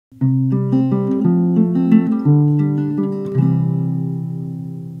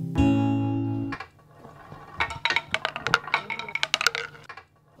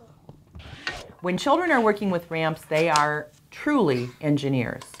When children are working with ramps, they are truly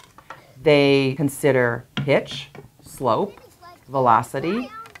engineers. They consider pitch, slope,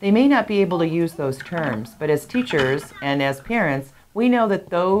 velocity. They may not be able to use those terms, but as teachers and as parents, we know that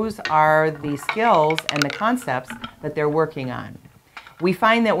those are the skills and the concepts that they're working on. We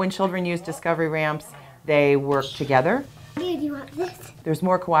find that when children use discovery ramps, they work together. Here, do you want this? There's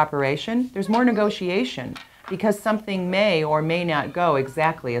more cooperation. There's more negotiation because something may or may not go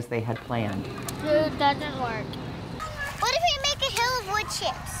exactly as they had planned. It doesn't work. What if we make a hill of wood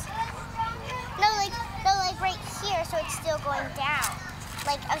chips? No, like right here, so it's still going down.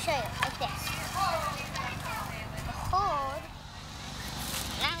 Like, I'll show you, like this. Hold.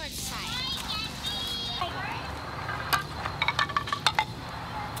 That one's side.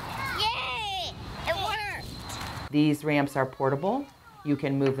 Yay! It worked! These ramps are portable. You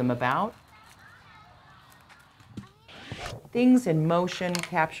can move them about. Things in motion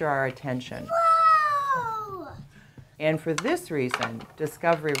capture our attention. Whoa! And for this reason,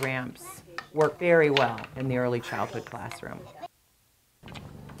 discovery ramps work very well in the early childhood classroom.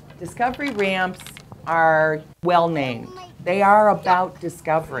 Discovery ramps are well named. They are about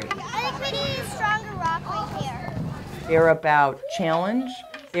discovery. I think we need a stronger rock right there. They're about challenge.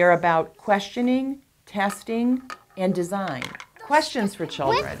 They're about questioning, testing, and design. Questions for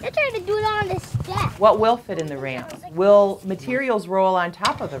children. They're trying to do it on this step. What will fit in the ramps? Will materials roll on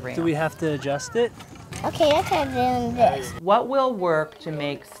top of the ramp? Do we have to adjust it? Okay, I kind of doing this. What will work to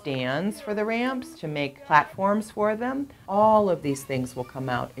make stands for the ramps, to make platforms for them? All of these things will come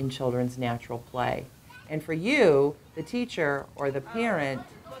out in children's natural play. And for you, the teacher or the parent,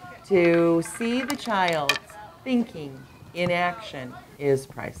 to see the child's thinking in action is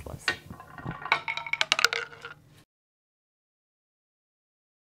priceless.